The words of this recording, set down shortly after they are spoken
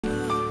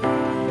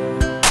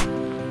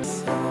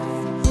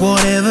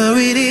Whatever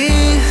it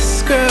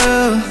is,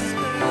 girl,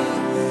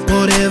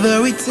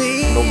 whatever it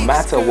takes. No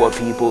matter what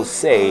people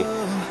say,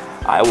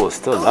 I will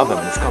still love him.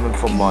 It's coming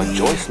from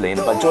Joycelyn,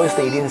 but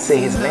Joycelyn didn't say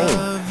his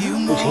name.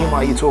 Which him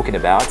are you talking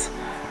about?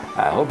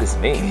 I hope it's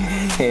me.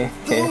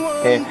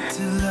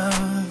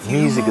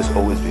 Music has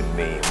always been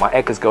me. My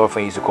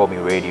ex-girlfriend used to call me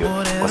radio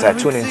because I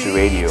tune into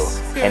radio,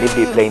 and if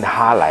they're playing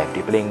Highlife,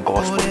 they're playing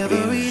gospel, they're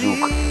playing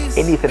zouk,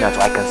 anything that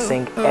I can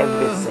sing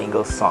every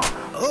single song.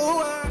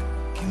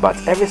 But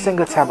every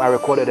single time I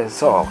recorded a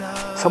song,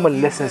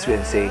 someone listens to it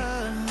and say,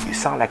 "You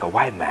sound like a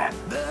white man."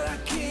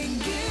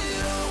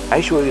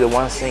 I sure you're the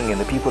one singing,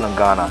 the people in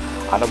Ghana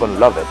are not going to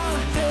love it.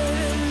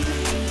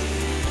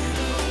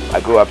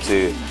 I grew up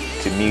to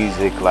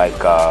music like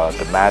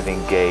the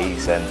Marvin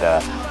Gayes and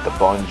the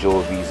Bon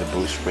Jovis, the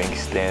Bruce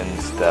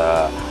Springsteens,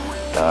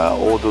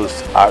 all those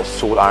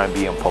soul,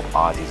 R&B and pop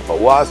artists. But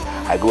whilst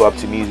I grew up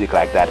to music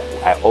like that,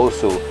 I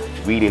also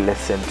really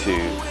listened to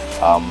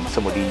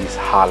some of these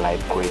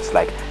Highlife greats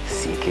like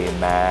CK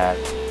Man.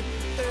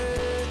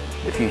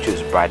 The future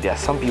is bright. There are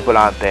some people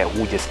out there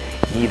who just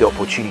need the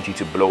opportunity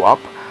to blow up.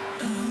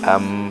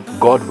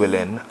 God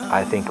willing,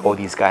 I think all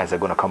these guys are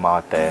going to come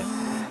out there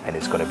and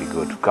it's going to be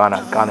good.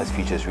 Ghana's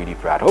future is really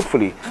bright.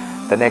 Hopefully,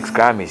 the next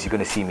Grammys, you're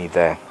going to see me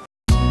there.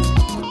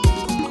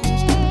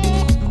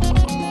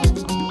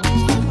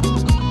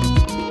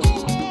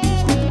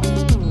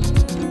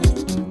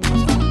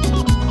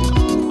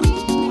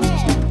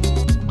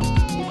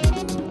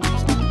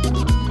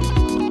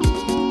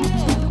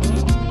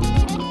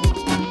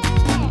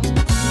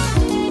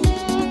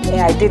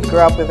 I did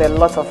grow up with a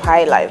lot of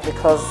Highlife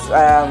because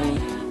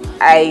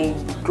I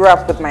grew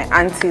up with my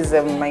aunties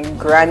and my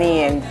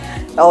granny and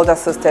elder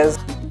sisters.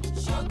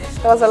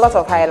 There was a lot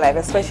of Highlife,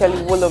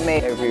 especially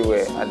Wolome.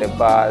 Everywhere, at the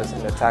bars,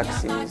 in the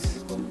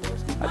taxis,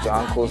 at your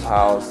uncle's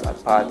house,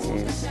 at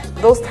parties.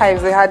 Those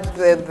times they had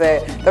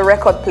the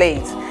record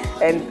plate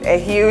and a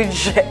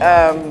huge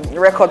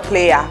record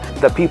player.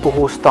 The people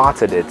who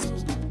started it,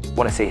 I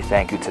want to say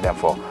thank you to them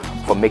for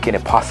making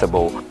it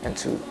possible. And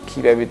to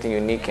keep everything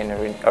unique and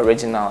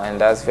original, and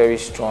that's very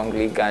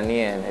strongly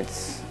Ghanaian.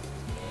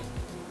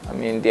 I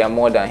mean, they are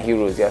more than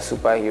heroes, they are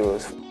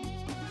superheroes.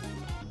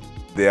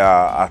 There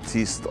are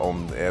artists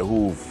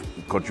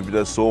who've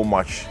contributed so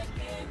much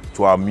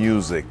to our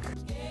music.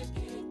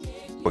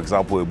 For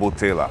example, Ebo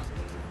Taylor,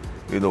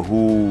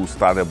 who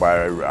started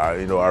by,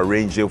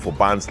 arranging for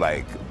bands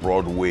like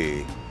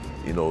Broadway,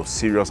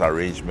 serious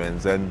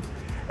arrangements, and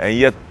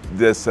yet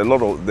there's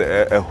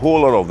a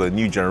whole lot of the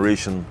new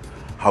generation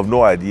have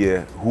no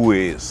idea who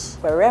he is.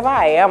 Wherever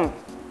I am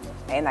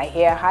and I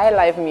hear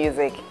Highlife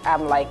music,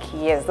 I'm like,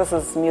 yes, this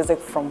is music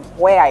from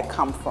where I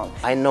come from.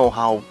 I know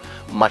how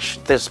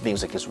much this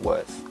music is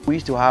worth. We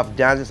used to have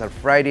dances on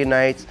Friday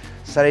nights,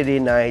 Saturday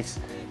nights,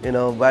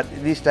 but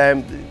this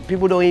time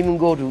people don't even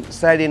go to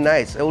Saturday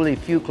nights, only a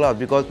few clubs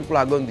because people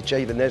are going to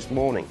church the next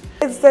morning.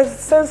 It's the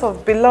sense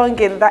of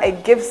belonging that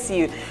it gives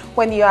you.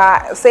 When you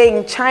are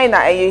saying China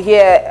and you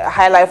hear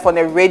Highlife on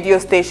a radio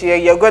station,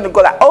 you're going to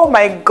go like, oh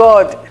my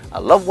God. I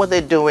love what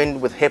they're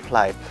doing with Hip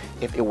Life.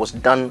 If it was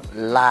done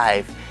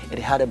live, it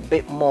had a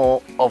bit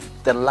more of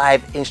the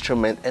live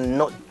instrument and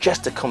not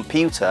just a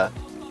computer,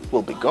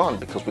 will be gone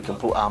because we can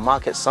put our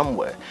market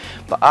somewhere.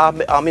 But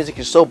our music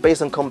is so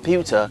based on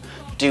computer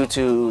due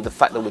to the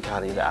fact that we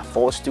can't either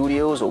afford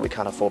studios, or we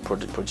can't afford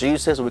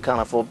producers, or we can't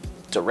afford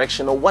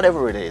direction, or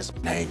whatever it is.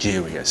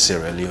 Nigeria,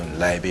 Sierra Leone,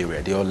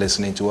 Liberia, they're all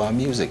listening to our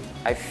music.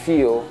 I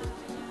feel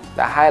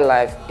that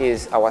Highlife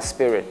is our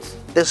spirit.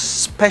 This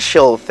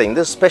special thing,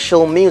 this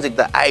special music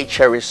that I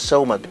cherish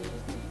so much.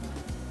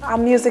 Our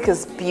music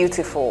is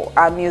beautiful.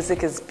 Our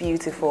music is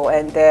beautiful,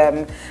 and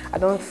I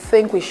don't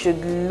think we should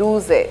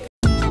lose it.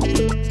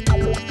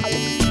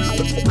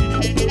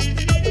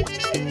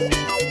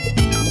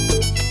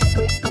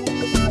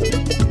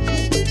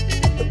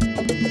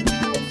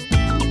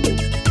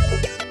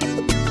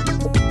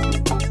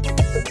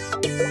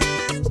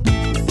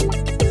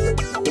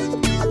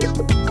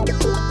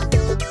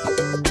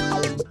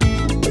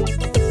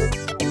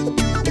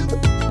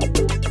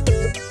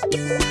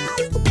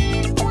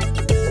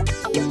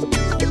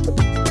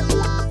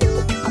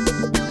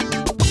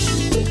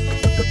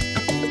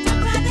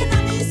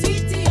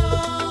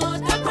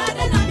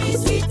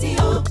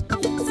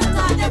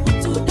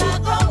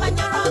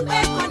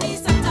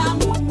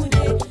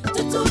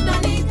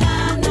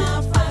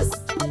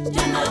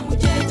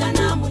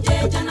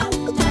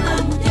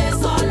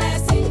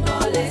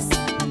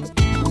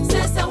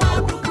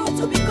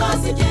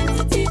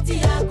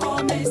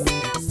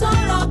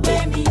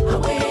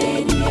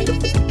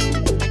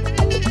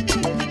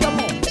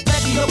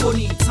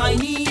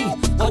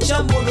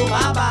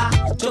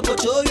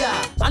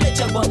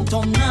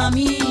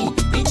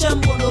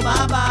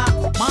 Baba,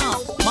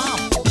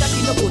 mom,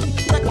 taki no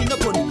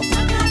body,